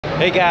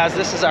Hey guys,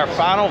 this is our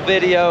final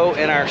video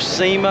in our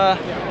SEMA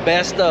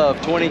Best of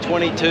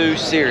 2022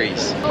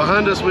 series.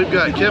 Behind us we've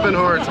got Kevin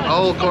Hart's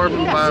all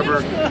carbon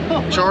fiber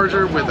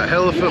Charger with a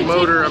elephant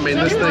motor. I mean,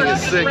 this thing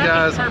is sick,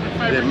 guys.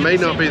 It may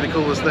not be the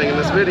coolest thing in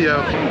this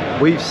video.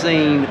 We've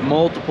seen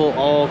multiple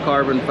all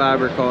carbon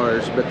fiber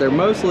cars, but they're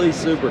mostly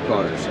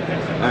supercars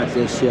at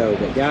this show.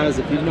 But guys,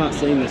 if you've not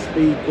seen the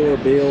Speed Core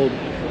build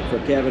for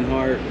Kevin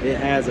Hart, it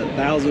has a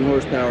 1,000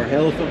 horsepower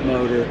elephant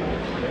motor.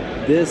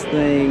 This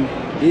thing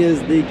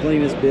is the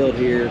cleanest build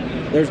here.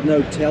 There's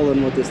no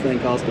telling what this thing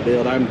costs to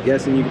build. I'm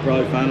guessing you can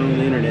probably find it on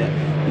the internet.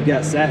 You've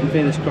got satin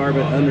finish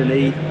carbon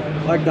underneath.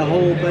 Like, the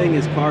whole thing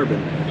is carbon.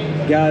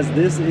 Guys,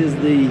 this is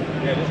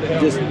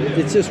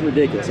it's just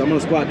ridiculous. I'm gonna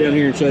squat down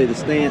here and show you the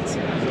stance.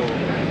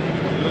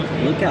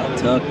 Look how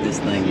tough this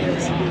thing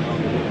is.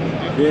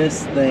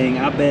 This thing,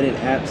 I bet it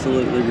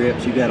absolutely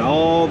rips. You got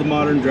all the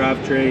modern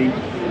drivetrain,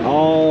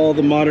 all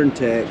the modern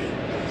tech,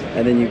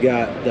 and then you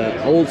got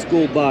the old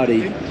school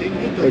body,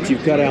 but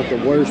you've cut out the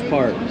worst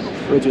part,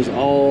 which is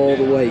all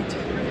the weight.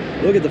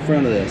 Look at the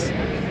front of this.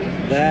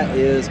 That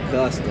is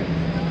custom.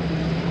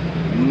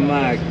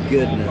 My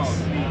goodness.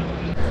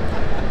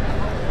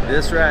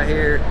 This right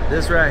here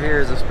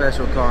is a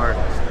special car.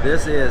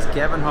 This is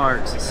Kevin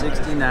Hart's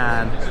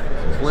 69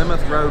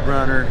 Plymouth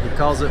Roadrunner. He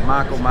calls it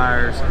Michael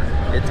Myers.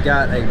 It's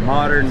got a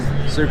modern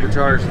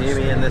supercharged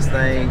Hemi in this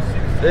thing.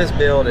 This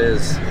build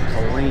is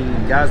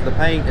clean. Guys, the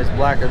paint is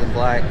blacker than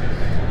black.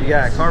 You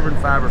got a carbon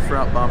fiber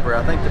front bumper.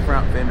 I think the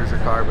front fenders are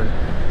carbon.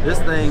 This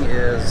thing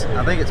is,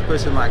 I think it's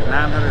pushing like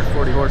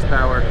 940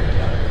 horsepower.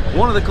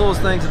 One of the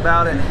coolest things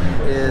about it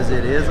is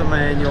a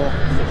manual.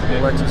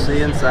 We'll let you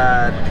see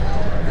inside.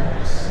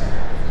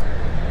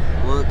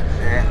 Look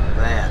at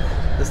that.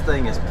 This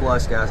thing is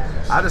plush, guys.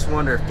 I just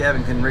wonder if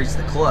Kevin can reach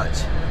the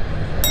clutch.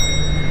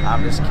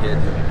 I'm just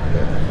kidding.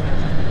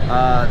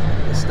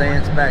 The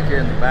stance back here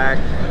in the back.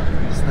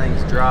 This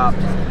thing's dropped. I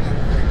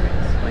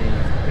mean,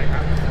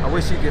 I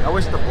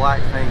wish the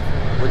black paint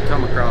would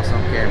come across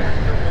on camera,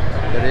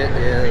 but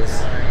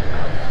it's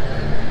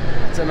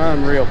an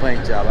unreal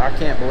paint job. I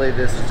can't believe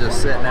this is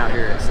just sitting out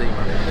here at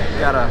SEMA. You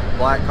got a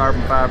black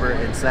carbon fiber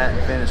and satin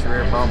finish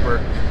rear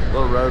bumper,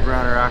 little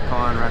Roadrunner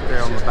icon right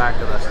there on the back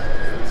of the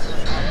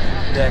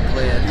deck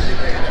lid.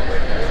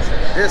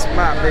 This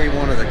might be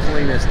one of the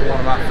cleanest, one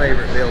of my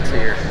favorite builds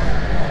here.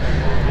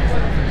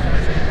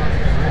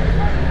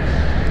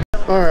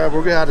 Alright,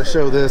 we're going to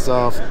show this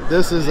off.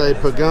 This is a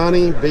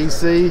Pagani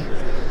BC.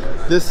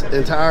 This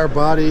entire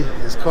body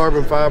is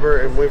carbon fiber,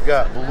 and we've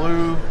got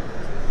blue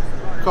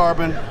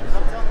carbon,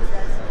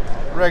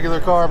 regular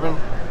carbon.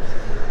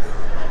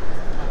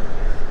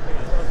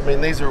 I mean,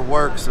 these are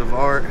works of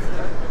art.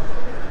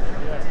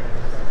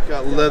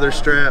 Got leather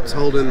straps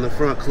holding the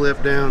front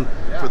clip down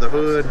for the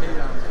hood.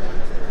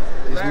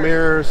 These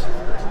mirrors.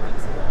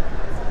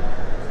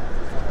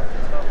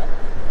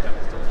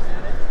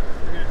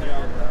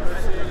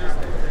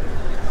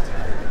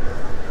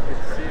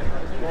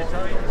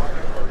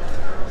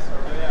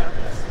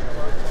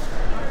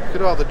 Look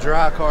at all the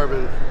dry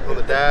carbon on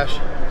the dash.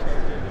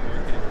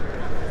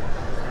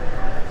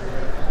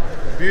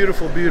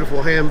 Beautiful,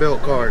 beautiful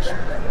hand-built cars.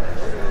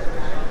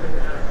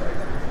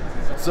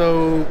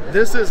 So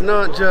this is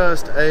not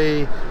just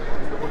a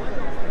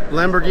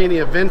Lamborghini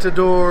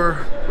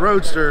Aventador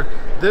Roadster.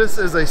 This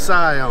is a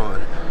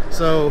Scion.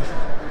 So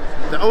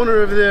the owner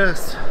of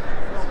this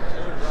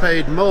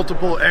paid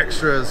multiple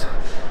extras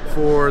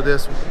for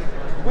this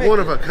one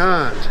of a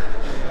kind.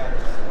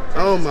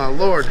 Oh my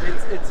Lord.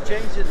 It's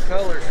changing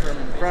colors from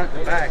front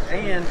to back.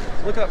 And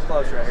look up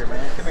close right here,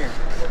 man. Come here.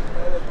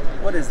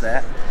 What is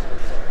that?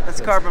 That's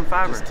carbon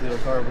fiber. That's steel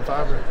carbon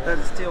fiber. That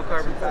is steel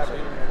carbon fiber.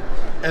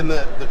 And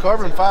the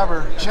carbon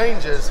fiber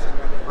changes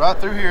right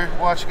through here.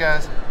 Watch,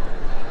 guys.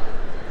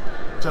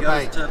 To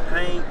paint. To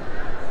paint.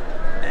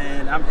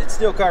 And it's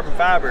still carbon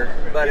fiber,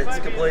 but it's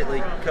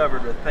completely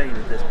covered with paint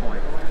at this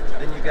point.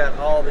 Then you got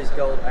all these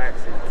gold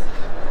accents.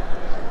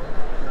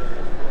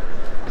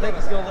 I think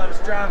he's gonna let us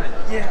drive it.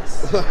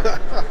 Yes.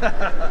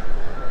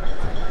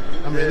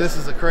 I mean, this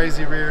is a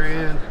crazy rear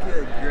end.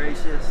 Good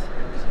gracious.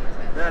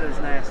 That is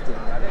nasty.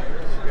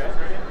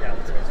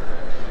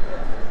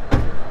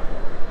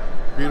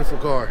 Beautiful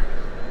car.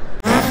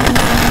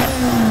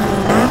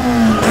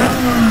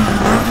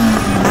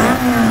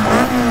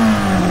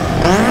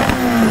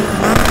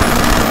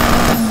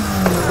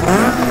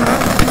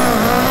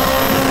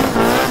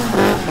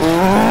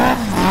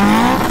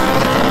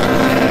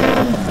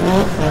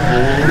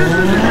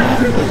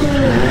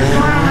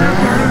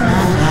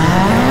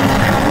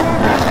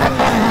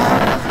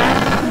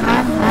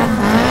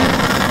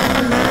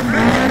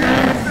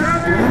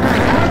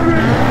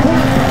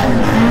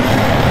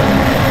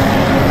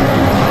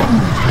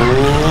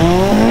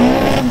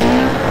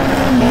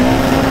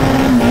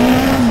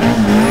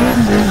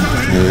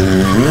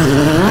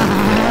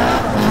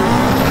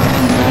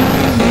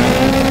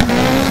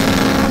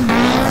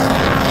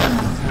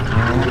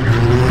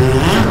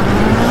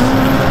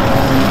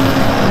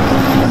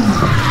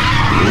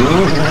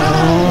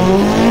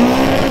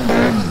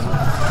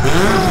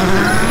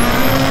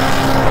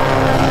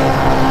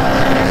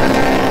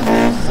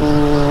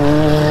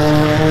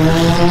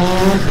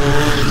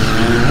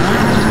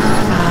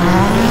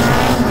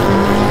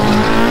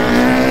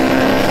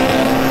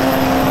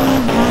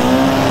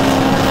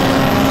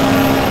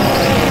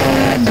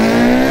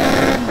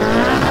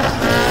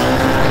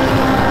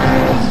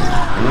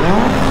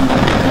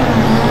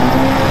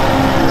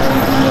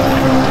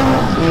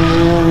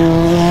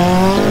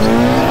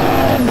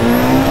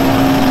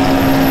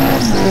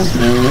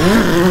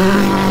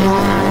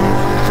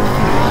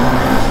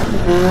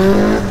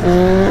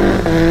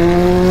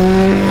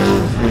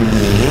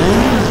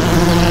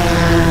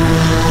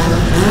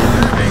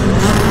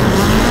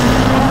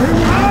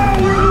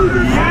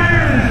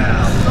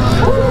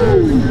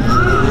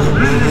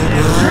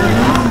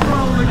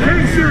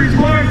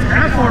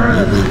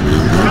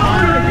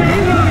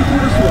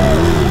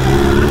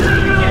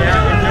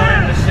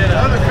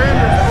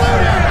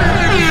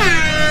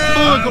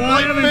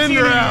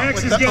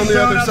 On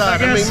the other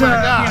side. I mean, my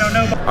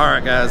gosh. All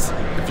right, guys.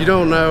 If you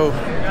don't know,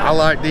 I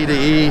like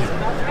DDE.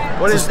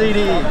 What is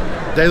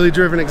DDE? Daily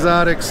Driven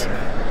Exotics.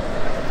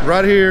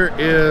 Right here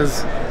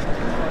is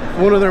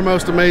one of their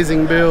most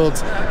amazing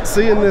builds.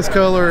 Seeing this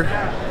color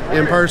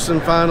in person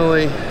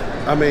finally,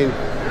 I mean,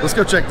 let's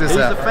go check this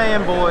out. He's a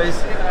fan, boys.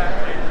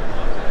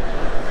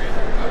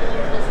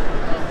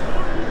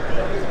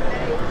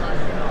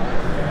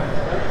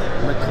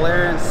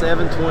 McLaren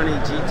 720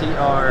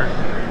 GTR.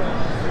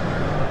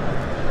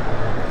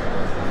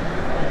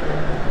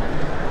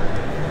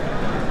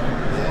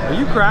 Are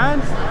you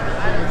crying?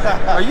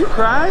 Are you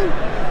crying?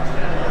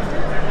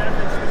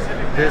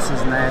 This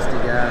is nasty,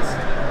 guys.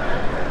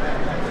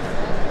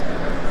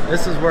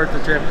 This is worth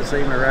the trip to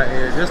SEMA right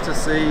here, just to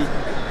see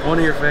one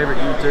of your favorite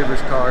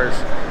YouTubers' cars.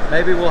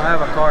 Maybe we'll have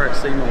a car at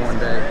SEMA one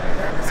day.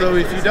 So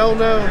if you don't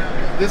know,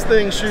 this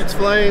thing shoots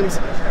flames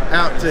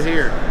out to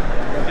here.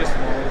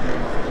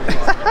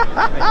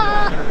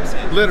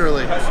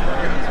 Literally.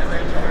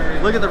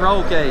 Look at the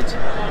roll cage.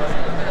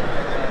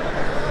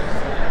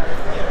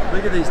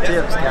 Look at these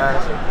tips,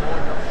 guys.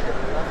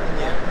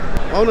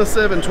 On a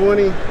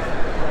 720,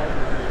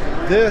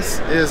 this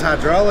is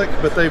hydraulic,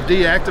 but they've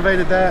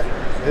deactivated that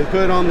and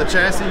put on the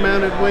chassis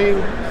mounted wing.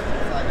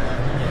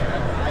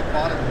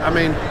 I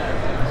mean,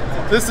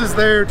 this is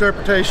their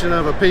interpretation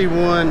of a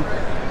P1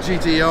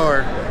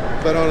 GTR,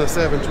 but on a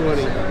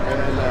 720.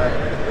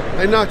 And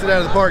they knocked it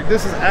out of the park.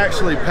 This is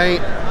actually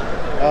paint,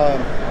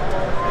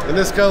 and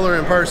this color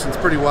in person is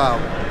pretty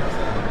wild.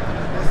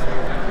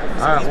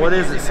 All right, what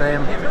is it,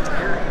 Sam?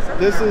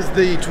 This is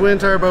the twin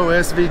turbo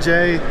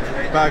SVJ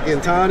by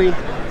Gintani.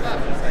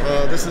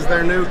 This is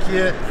their new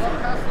kit.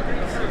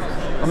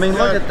 I mean,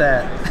 look at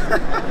that.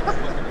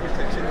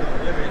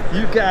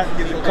 You got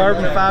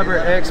carbon fiber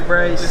X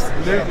brace.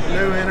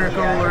 New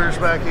intercoolers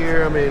back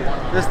here. I mean,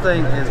 this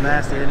thing is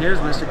nasty. And here's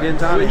Mr.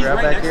 Gintani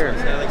right back here.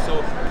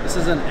 This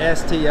is an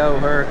STO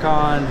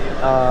Huracan.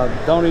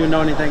 Don't even know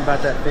anything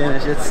about that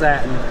finish. It's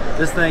satin.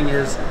 This thing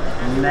is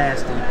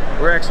nasty.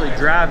 We're actually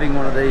driving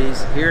one of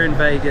these here in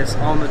Vegas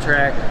on the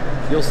track.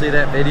 You'll see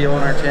that video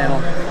on our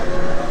channel.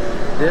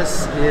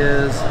 This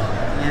is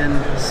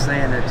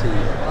insanity.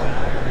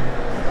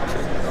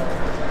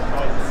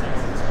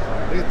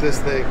 Look at this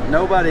thing.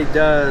 Nobody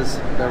does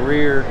the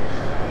rear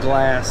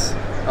glass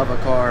of a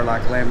car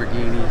like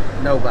Lamborghini.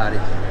 Nobody.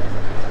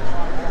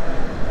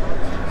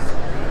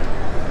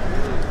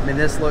 I mean,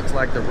 this looks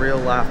like the real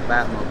life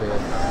Batmobile.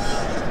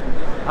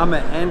 I'm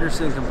at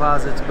Anderson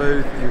Composites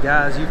booth, and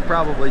guys, you've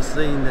probably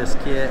seen this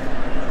kit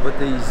with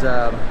these,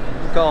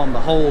 we call them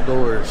the hole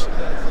doors,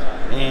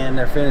 and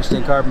they're finished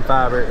in carbon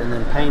fiber and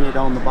then painted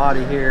on the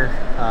body here.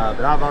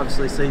 But I've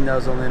obviously seen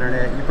those on the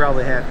internet. You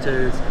probably have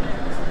too.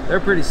 They're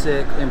pretty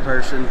sick in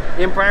person.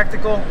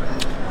 Impractical.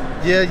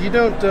 Yeah, you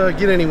don't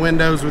get any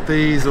windows with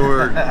these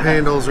or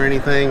handles or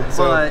anything.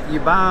 So. But you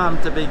buy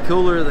them to be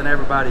cooler than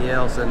everybody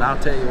else, and I'll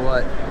tell you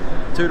what,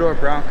 two-door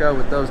Bronco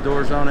with those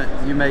doors on it,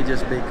 you may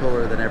just be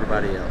cooler than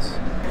everybody else.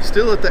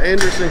 Still at the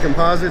Anderson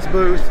Composites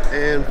booth,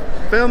 and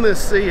found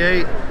this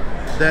C8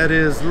 that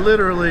is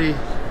literally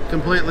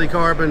completely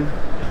carbon.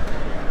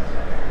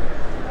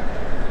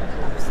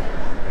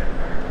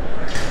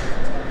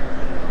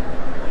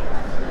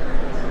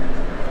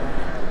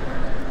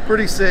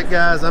 Pretty sick,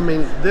 guys. I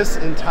mean, this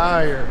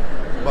entire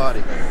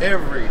body,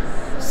 every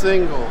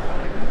single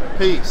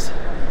piece,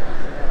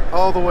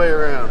 all the way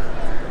around.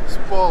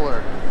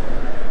 Spoiler.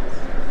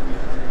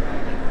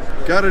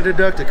 Got to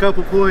deduct a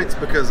couple points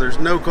because there's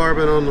no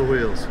carbon on the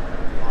wheels.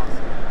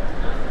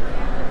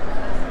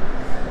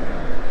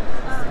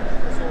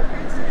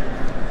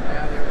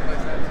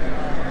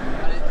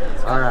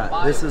 All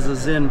right, this is a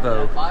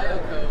Zenvo.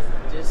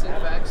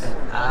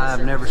 And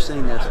I've never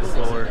seen this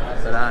before,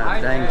 but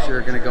I'm dang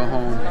sure gonna go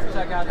home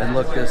and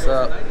look this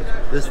up.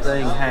 This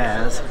thing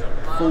has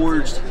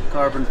forged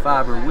carbon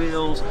fiber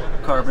wheels,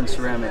 carbon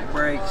ceramic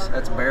brakes.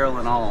 That's barrel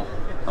and all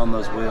on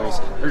those wheels.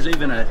 There's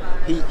even a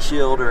heat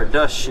shield or a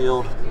dust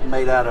shield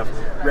made out of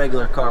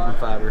regular carbon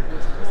fiber.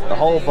 The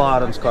whole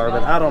bottom's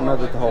carbon. I don't know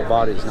that the whole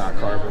body's not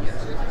carbon.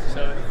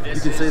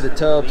 You can see the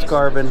tub's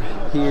carbon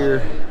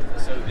here.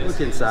 Look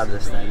inside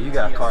this thing. You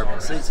got carbon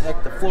seats.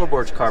 Heck, the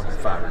floorboard's carbon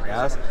fiber,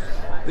 guys.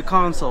 The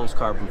console's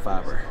carbon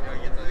fiber.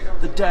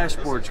 The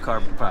dashboard's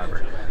carbon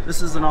fiber.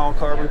 This is an all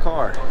carbon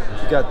car.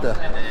 You got the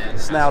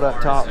snout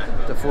up top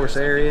to force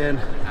air in.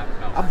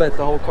 I bet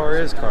the whole car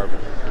is carbon.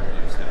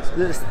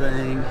 This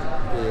thing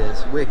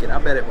is wicked. I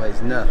bet it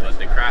weighs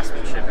nothing.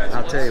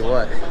 I'll tell you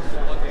what,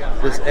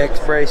 this X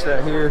brace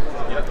right here,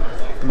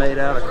 made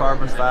out of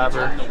carbon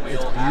fiber.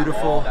 It's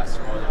beautiful.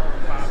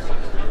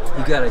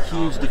 You got a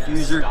huge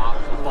diffuser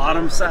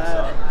bottom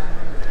side.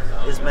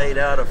 made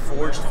out of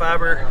forged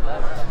fiber.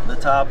 The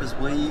top is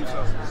weave,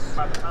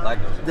 like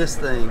this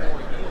thing.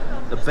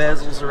 The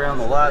bezels around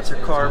the lights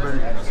are carbon.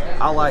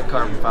 I like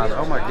carbon fiber.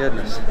 Oh my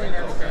goodness.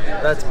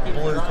 That's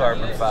blue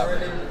carbon fiber.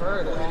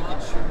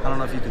 I don't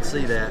know if you can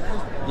see that.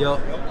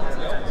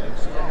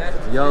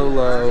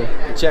 YOLO.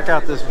 And check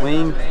out this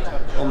wing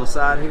on the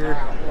side here.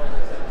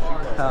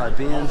 How it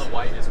bends.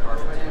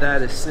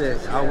 That is sick.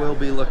 I will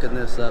be looking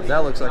this up. That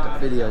looks like a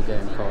video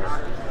game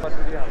car.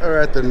 We're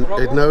at the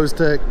Nose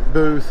Tech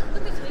booth.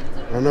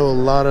 I know a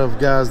lot of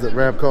guys that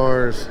wrap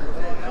cars.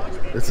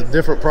 It's a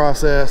different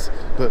process,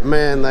 but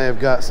man, they have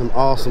got some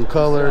awesome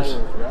colors.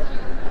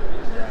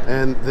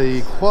 And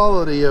the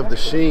quality of the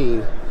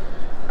sheen,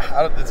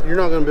 you're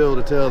not going to be able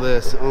to tell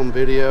this on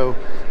video,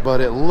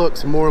 but it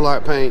looks more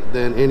like paint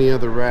than any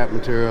other wrap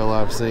material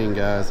I've seen,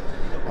 guys.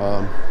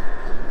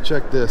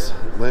 Check this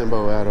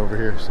Lambo out over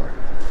here. Sorry.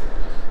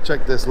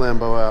 Check this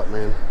Lambo out,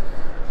 man.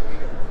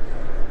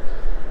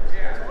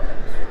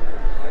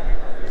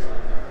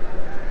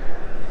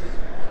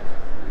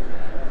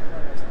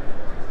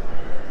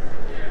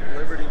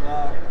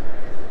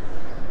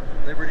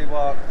 Liberty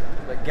Walk,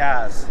 but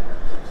guys,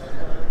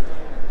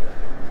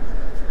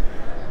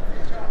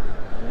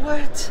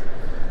 what?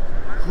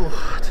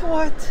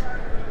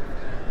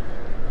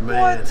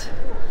 Man. What?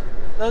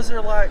 Those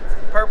are like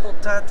purple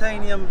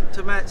titanium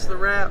to match the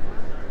wrap.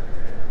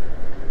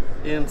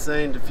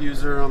 Insane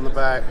diffuser on the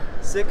back.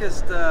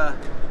 Sickest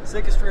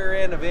rear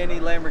end of any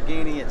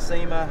Lamborghini at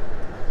SEMA,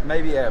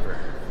 maybe ever.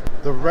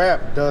 The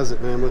wrap does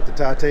it, man, with the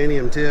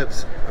titanium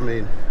tips. I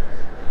mean,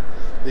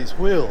 these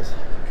wheels.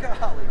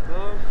 Golly,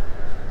 bub.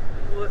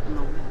 What in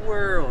the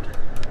world?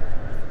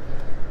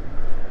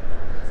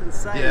 It's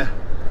insane. Yeah,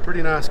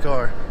 pretty nice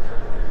car.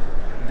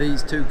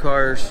 These two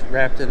cars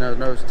wrapped in a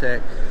Nose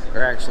Tech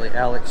are actually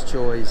Alex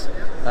Choi's.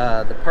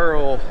 The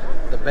pearl,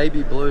 the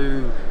baby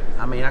blue,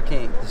 I mean, I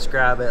can't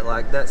describe it.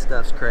 Like, that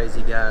stuff's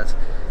crazy, guys.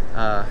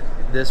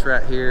 This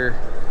right here,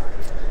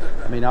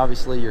 I mean,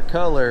 obviously your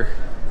color,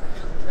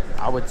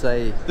 I would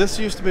say. This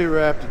used to be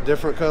wrapped a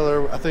different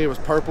color. I think it was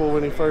purple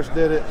when he first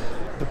did it.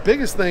 The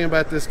biggest thing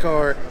about this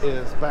car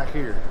is back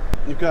here.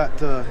 You've got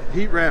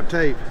heat wrap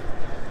tape,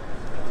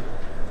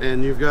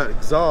 and you've got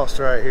exhaust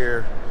right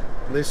here.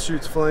 And this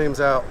shoots flames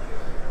out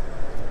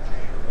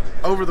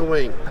over the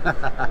wing.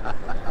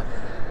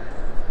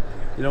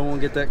 You don't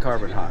want to get that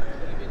carbon hot.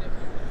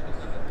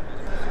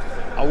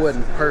 I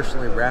wouldn't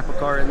personally wrap a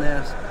car in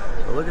this,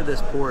 but look at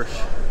this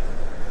Porsche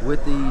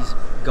with these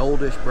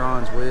goldish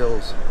bronze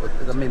wheels.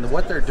 I mean,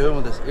 what they're doing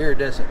with this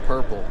iridescent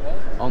purple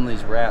on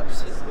these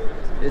wraps,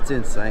 it's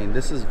insane.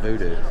 This is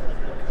voodoo.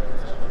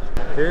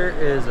 Here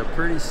is a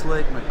pretty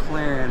slick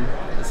McLaren.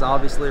 It's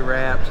obviously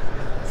wrapped.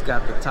 It's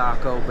got the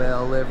Taco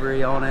Bell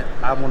livery on it.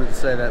 I wanted to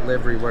say that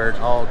livery word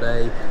all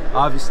day.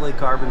 Obviously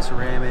carbon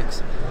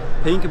ceramics,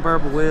 pink and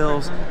purple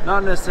wheels.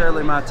 Not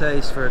necessarily my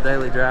taste for a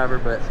daily driver,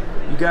 but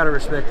you got to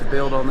respect the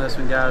build on this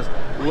one, guys.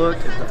 Look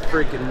at the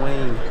freaking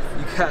wing.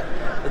 You got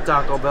the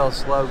Taco Bell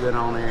slogan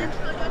on there.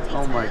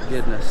 Oh my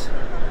goodness.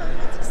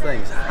 This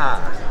thing's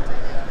high.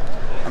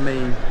 I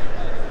mean,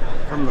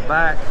 from the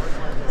back,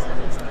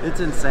 it's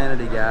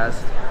insanity, guys.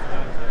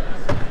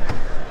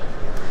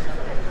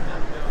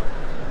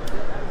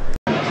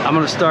 I'm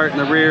gonna start in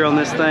the rear on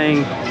this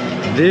thing.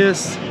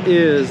 This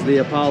is the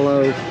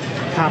Apollo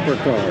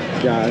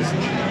HYPERCAR, guys.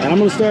 And I'm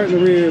gonna start in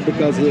the rear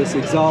because of this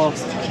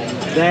exhaust.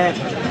 That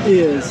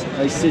is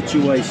a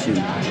situation.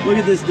 Look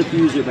at this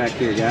diffuser back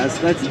here, guys.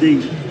 That's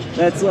deep.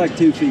 That's like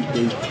 2 feet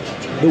deep.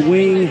 The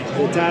wing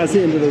that ties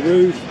into the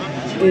roof,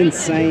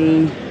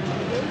 insane.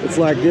 It's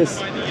like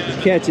this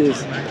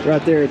catches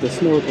right there at the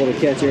snorkel to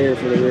catch air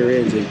for the rear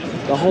engine.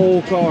 The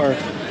whole car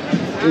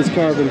is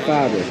carbon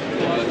fiber.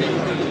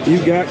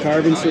 You've got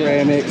carbon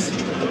ceramics.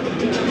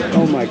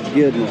 Oh my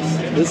goodness.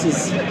 This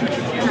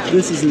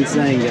is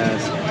insane,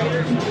 guys.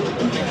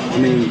 I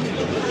mean,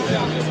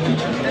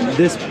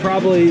 this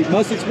probably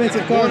most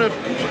expensive car.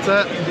 What's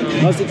that?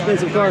 Most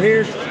expensive car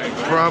here?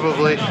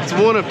 Probably. It's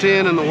 1 of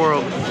 10 in the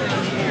world.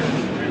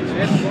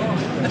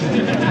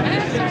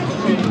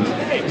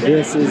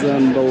 This is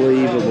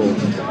unbelievable.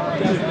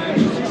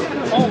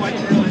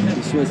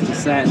 You switch to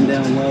satin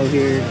down low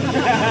here.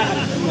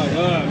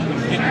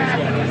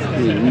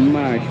 Dude,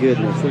 my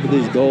goodness, look at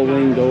these gold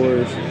wing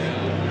doors.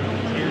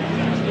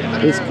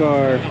 This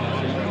car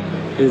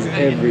is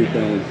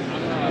everything.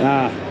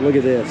 Ah, look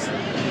at this.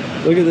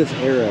 Look at this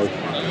arrow.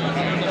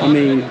 I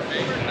mean,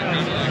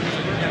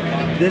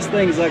 this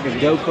thing's like a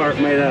go-kart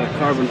made out of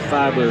carbon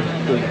fiber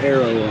with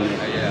arrow on it.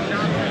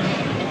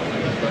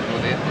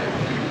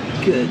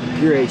 Good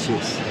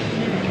gracious.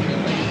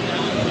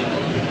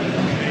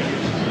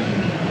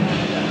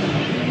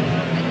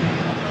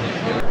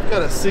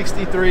 Got a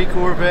 63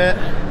 Corvette.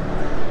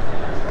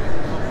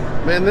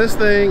 Man, this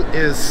thing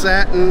is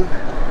satin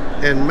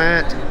and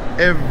matte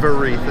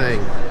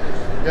everything.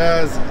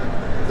 Guys,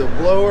 the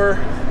blower,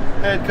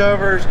 head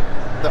covers,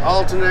 the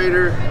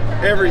alternator,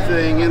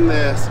 everything in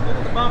this.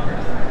 The bumper.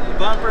 The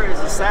bumper is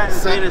a satin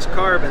finished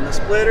carbon. The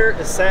splitter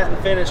is satin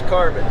finished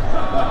carbon.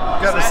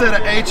 Got a set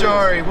of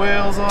HRE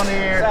wheels on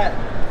here.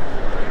 Satin.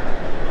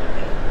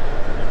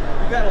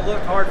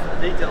 look hard for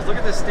the details. Look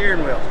at this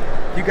steering wheel.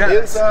 You got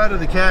inside of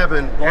the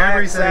cabin, black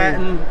everything.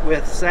 satin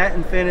with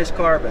satin finish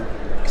carbon.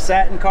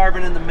 Satin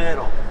carbon in the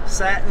middle.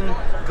 Satin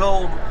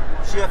gold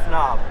shift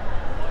knob.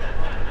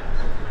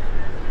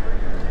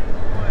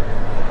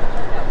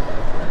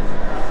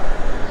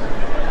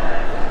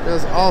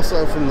 There's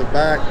also from the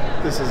back,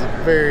 this is a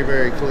very,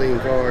 very clean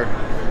car.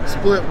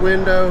 Split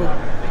window.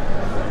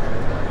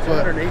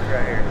 But Underneath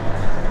right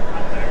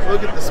here.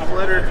 look at the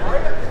splitter.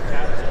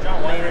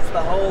 I mean, it's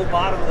the whole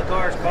bottom of the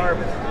car's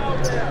carbon.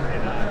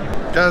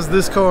 Guys,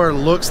 this car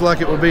looks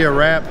like it would be a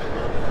wrap.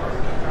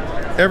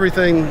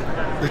 Everything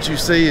that you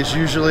see is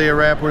usually a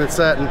wrap when it's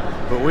satin,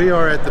 but we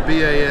are at the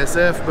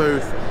BASF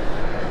booth,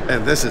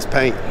 and this is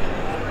paint.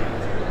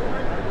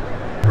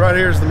 Right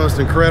here is the most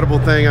incredible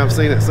thing I've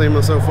seen at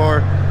SEMA so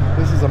far.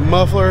 This is a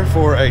muffler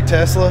for a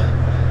Tesla.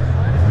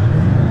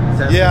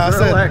 Yeah, I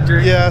said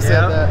electric. Yeah, I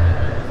said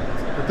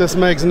that. But this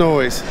makes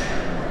noise.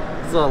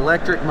 It's an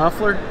electric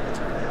muffler.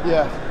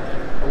 Yeah.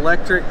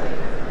 Electric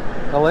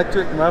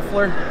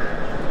muffler.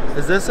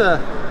 Is this a?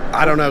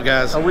 I don't know,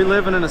 guys. Are we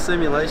living in a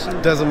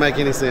simulation? Doesn't make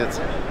any sense.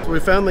 So we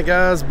found the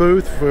guy's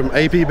booth from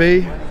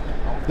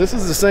APB. This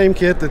is the same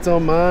kit that's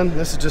on mine.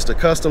 This is just a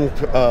custom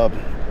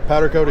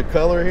powder coated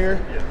color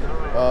here.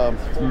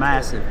 It's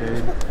massive,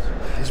 dude.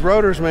 These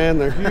rotors, man,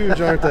 they're huge,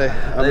 aren't they?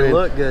 I They mean,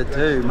 look good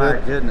too, my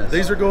goodness.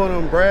 These are going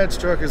on Brad's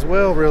truck as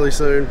well really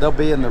soon. They'll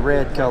be in the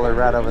red color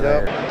right over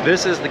there.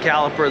 This is the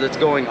caliper that's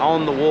going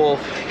on the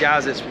Wolf.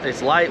 Guys,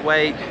 it's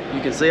lightweight.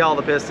 You can see all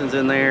the pistons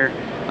in there.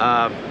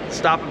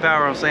 Stopping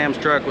power on Sam's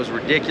truck was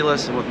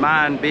ridiculous, and with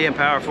mine being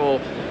powerful,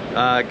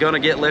 gonna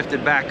get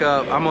lifted back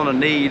up. I'm gonna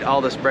need all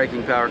this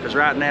braking power because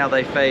right now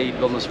they fade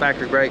on those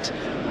factory brakes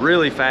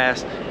really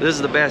fast. This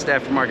is the best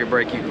aftermarket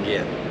brake you can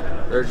get.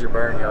 There's your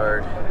burn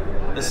yard.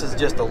 This is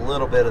just a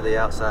little bit of the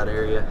outside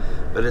area,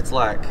 but it's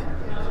like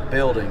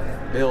building,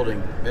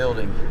 building,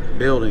 building,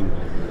 building,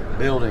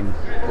 building.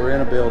 We're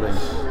in a building.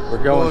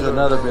 We're going to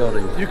another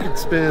building. You could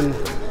spend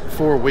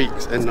 4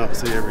 weeks and not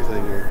see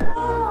everything here.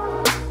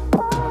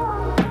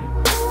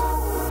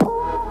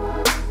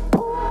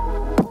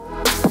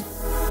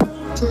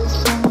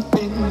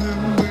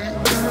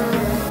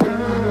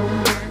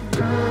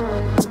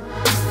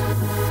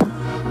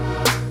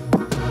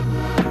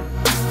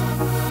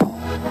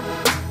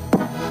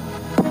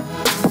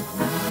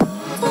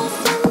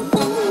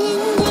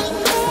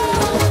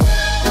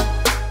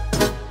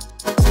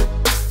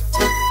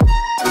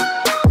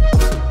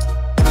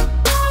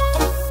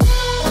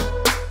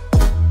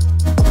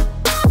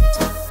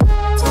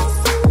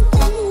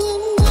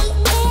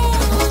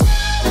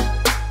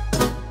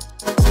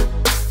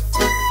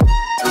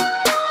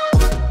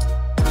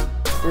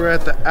 We're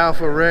at the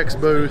Alpha Rex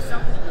booth.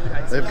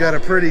 They've got a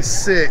pretty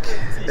sick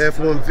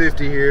F-150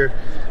 here.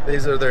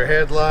 These are their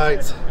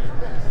headlights.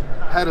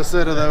 Had a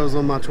set of those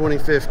on my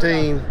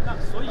 2015.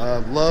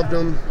 Loved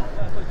them.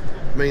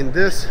 I mean,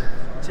 this.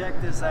 Check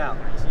this out.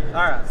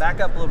 All right, back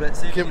up a little bit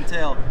so you can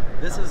tell.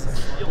 This is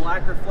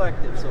black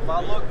reflective. So if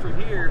I look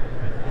from here,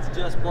 it's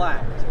just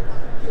black.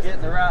 You get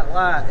in the right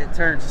light, it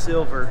turns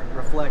silver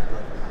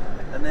reflective.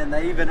 And then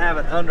they even have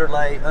an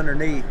underlay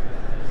underneath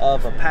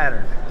of a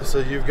pattern. So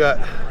you've got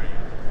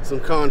some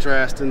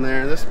contrast in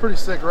there. This is a pretty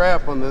sick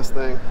wrap on this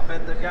thing. I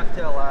bet they've got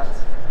tail lights.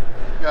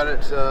 Got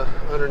it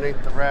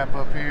underneath the wrap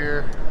up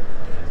here.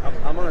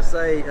 I'm gonna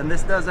say, and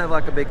this does have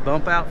like a big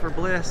bump out for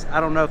bliss.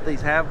 I don't know if these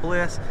have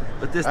bliss,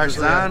 but this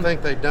design, I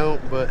think they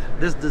don't, but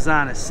this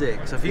design is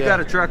sick. So if you got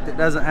a truck that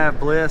doesn't have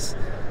bliss,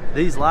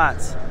 these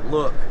lights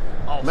look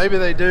awesome. Maybe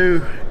they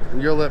do,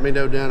 and you'll let me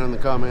know down in the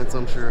comments,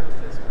 I'm sure.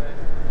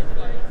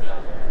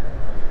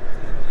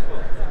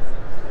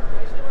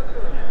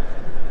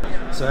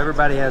 So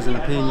everybody has an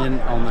opinion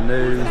on the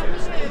new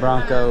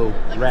Bronco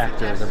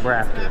Raptor, the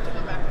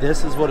Braptor.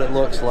 This is what it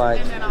looks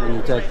like when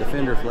you take the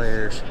fender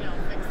flares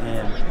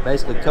and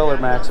basically color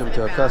match them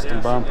to a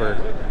custom bumper.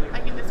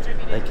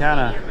 They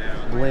kind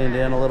of blend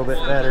in a little bit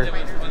better.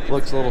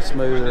 Looks a little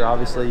smoother.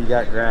 Obviously you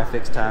got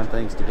graphics tying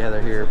things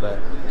together here, but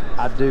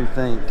I do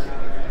think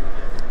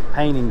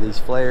painting these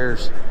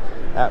flares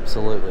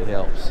absolutely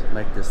helps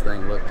make this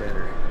thing look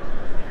better.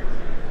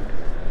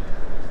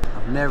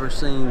 I've never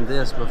seen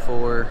this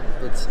before.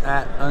 It's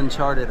at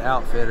Uncharted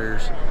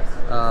Outfitters.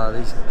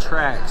 These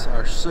tracks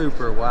are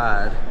super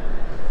wide,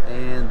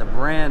 and the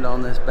brand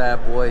on this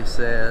bad boy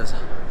says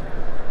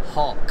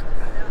Hawk.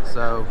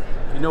 So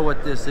if you know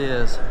what this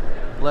is,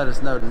 let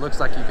us know. It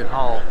looks like you can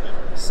haul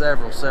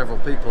several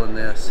people in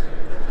this.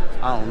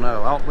 I don't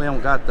know. We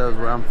don't got those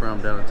where I'm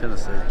from down in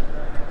Tennessee.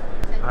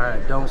 All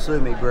right, don't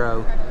sue me,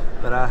 bro,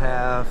 but I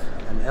have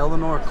an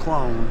Eleanor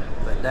clone,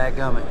 but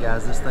dadgummit,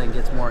 guys, this thing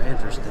gets more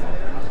interesting.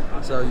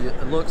 So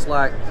it looks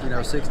like, you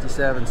know,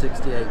 67,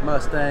 68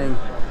 Mustang,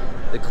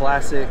 the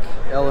classic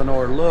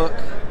Eleanor look.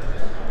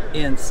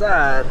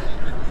 Inside,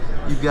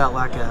 you've got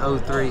like a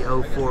 03,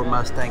 04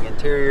 Mustang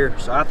interior.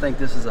 So I think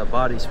this is a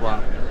body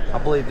swap. I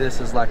believe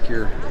this is like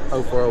your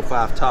 04,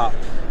 05 top,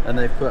 and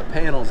they've put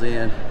panels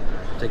in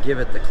to give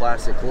it the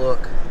classic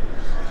look.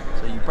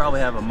 So you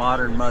probably have a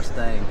modern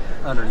Mustang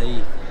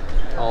underneath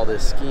all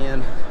this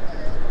skin.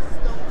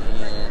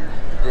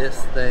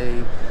 This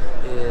thing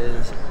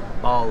is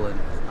ballin'.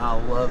 I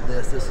love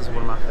this. This is one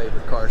of my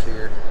favorite cars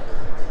here.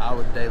 I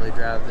would daily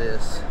drive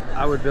this.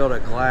 I would build a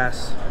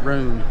glass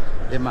room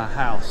in my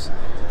house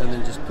and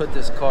then just put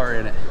this car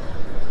in it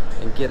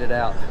and get it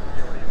out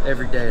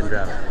every day and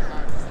drive it.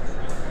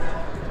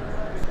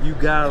 You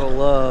gotta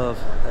love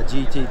a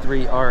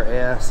GT3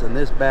 RS, and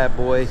this bad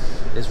boy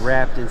is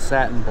wrapped in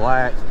satin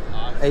black,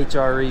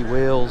 HRE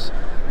wheels.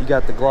 You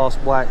got the gloss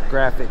black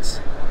graphics.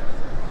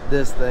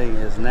 This thing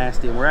is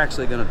nasty, and we're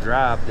actually gonna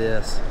drive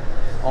this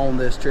on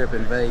this trip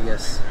in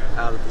Vegas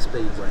out at the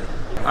Speedway.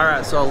 All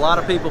right, so a lot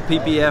of people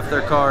PPF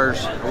their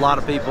cars, a lot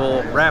of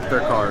people wrap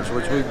their cars,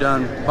 which we've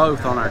done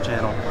both on our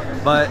channel.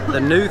 But the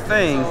new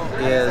thing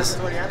is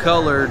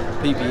colored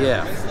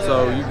PPF.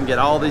 So you can get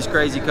all these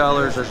crazy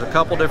colors. There's a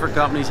couple different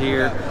companies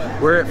here.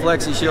 We're at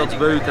Flexi Shield's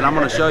booth, and I'm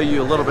gonna show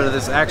you a little bit of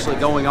this actually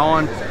going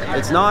on.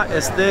 It's not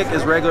as thick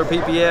as regular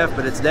PPF,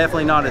 but it's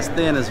definitely not as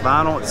thin as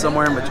vinyl. It's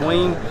somewhere in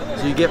between.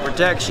 So you get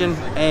protection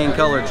and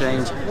color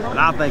change, and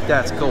I think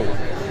that's cool.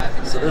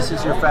 So this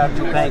is your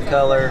factory paint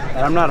color, and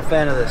I'm not a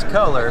fan of this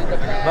color,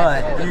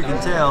 but you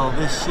can tell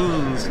this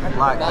sheen's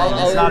black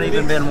paint. It's not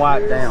even been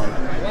wiped down,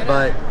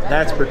 but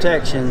that's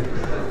protection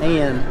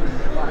and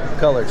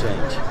color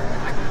change.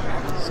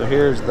 So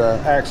here's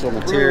the actual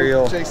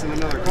material. Chasing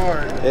another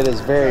car. It is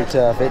very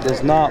tough. It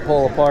does not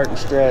pull apart and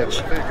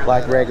stretch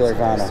like regular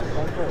vinyl.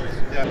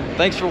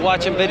 Thanks for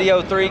watching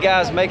video 3,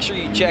 guys. Make sure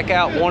you check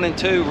out 1 and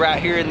 2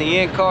 right here in the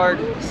end card.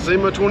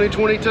 SEMA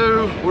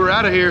 2022, we're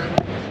out of here.